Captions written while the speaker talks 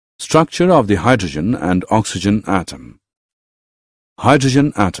Structure of the hydrogen and oxygen atom.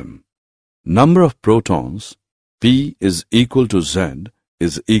 Hydrogen atom. Number of protons P is equal to Z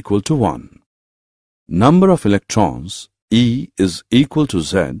is equal to 1. Number of electrons E is equal to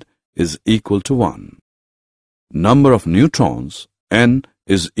Z is equal to 1. Number of neutrons N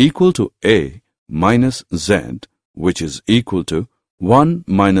is equal to A minus Z, which is equal to 1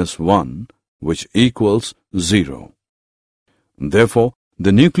 minus 1, which equals 0. Therefore,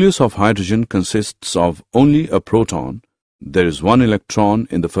 the nucleus of hydrogen consists of only a proton. There is one electron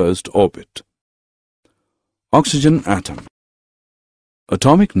in the first orbit. Oxygen atom.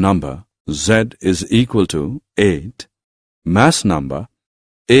 Atomic number Z is equal to 8. Mass number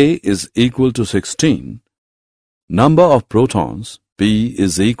A is equal to 16. Number of protons P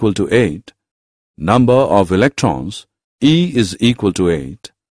is equal to 8. Number of electrons E is equal to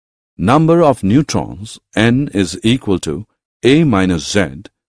 8. Number of neutrons N is equal to A minus Z,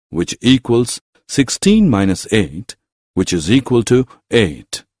 which equals 16 minus 8, which is equal to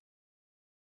 8.